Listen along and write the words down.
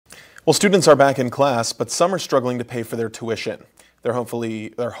Well, students are back in class, but some are struggling to pay for their tuition. They're hopeful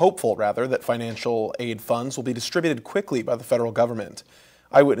that financial aid funds will be distributed quickly by the federal government.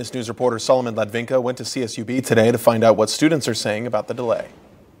 Eyewitness News reporter Solomon Ladvinka went to CSUB today to find out what students are saying about the delay.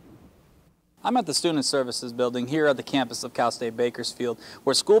 I'm at the Student Services building here at the campus of Cal State Bakersfield,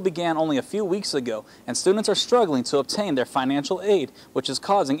 where school began only a few weeks ago, and students are struggling to obtain their financial aid, which is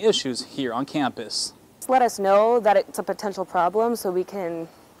causing issues here on campus. Let us know that it's a potential problem so we can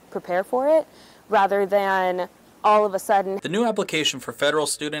prepare for it, rather than all of a sudden. The new application for federal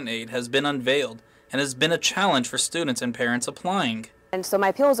student aid has been unveiled and has been a challenge for students and parents applying. And so my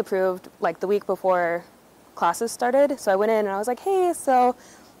appeal was approved like the week before classes started, so I went in and I was like, hey, so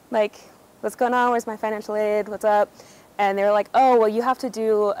what's going on? Where's my financial aid? What's up? And they were like, oh, well, you have to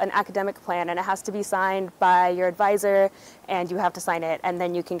do an academic plan and it has to be signed by your advisor and you have to sign it and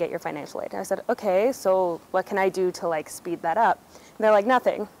then you can get your financial aid. And I said, okay, so what can I do to speed that up? And they're like,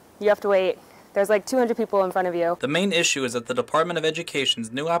 nothing. You have to wait. There's 200 people in front of you. The main issue is that the Department of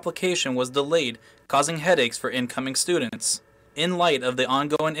Education's new application was delayed, causing headaches for incoming students. In light of the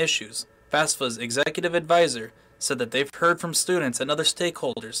ongoing issues, FAFSA's executive advisor said that they've heard from students and other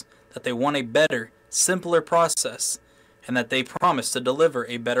stakeholders that they want a better, simpler process, and that they promise to deliver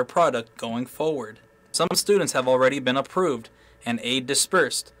a better product going forward. Some students have already been approved and aid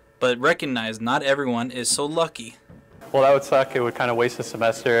dispersed, but recognize not everyone is so lucky. Well, that would suck. It would kind of waste a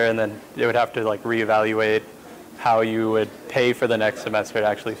semester, and then it would have to reevaluate how you would pay for the next semester to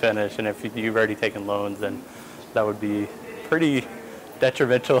actually finish. And if you've already taken loans, then that would be pretty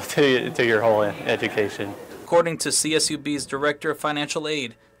detrimental to your whole education. According to CSUB's Director of Financial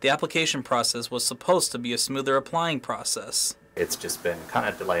Aid, the application process was supposed to be a smoother applying process. It's just been kind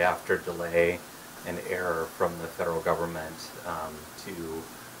of delay after delay and error from the federal government to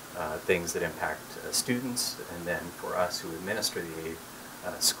things that impact students, and then for us who administer the aid,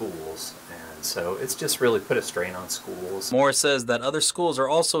 schools. And so it's just really put a strain on schools. Moore says that other schools are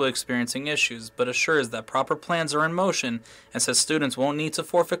also experiencing issues, but assures that proper plans are in motion and says students won't need to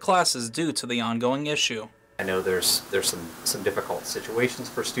forfeit classes due to the ongoing issue. I know there's some difficult situations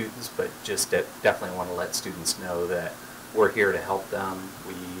for students, but just definitely want to let students know that we're here to help them.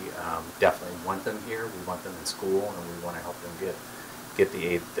 We definitely want them here. We want them in school, and we want to help them get the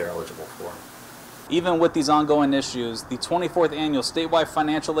aid they're eligible for. Even with these ongoing issues, the 24th annual statewide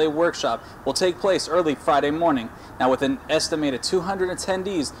financial aid workshop will take place early Friday morning. Now, with an estimated 200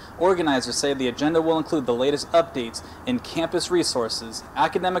 attendees, organizers say the agenda will include the latest updates in campus resources,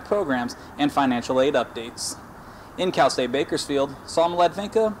 academic programs, and financial aid updates. In Cal State Bakersfield, Solomon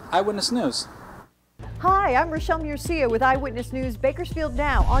Ladvinka, Eyewitness News. Hi, I'm Rochelle Murcia with Eyewitness News Bakersfield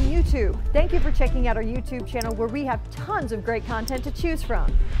Now on YouTube. Thank you for checking out our YouTube channel where we have tons of great content to choose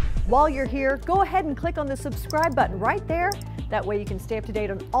from. While you're here, go ahead and click on the subscribe button right there. That way you can stay up to date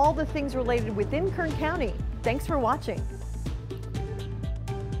on all the things related within Kern County. Thanks for watching.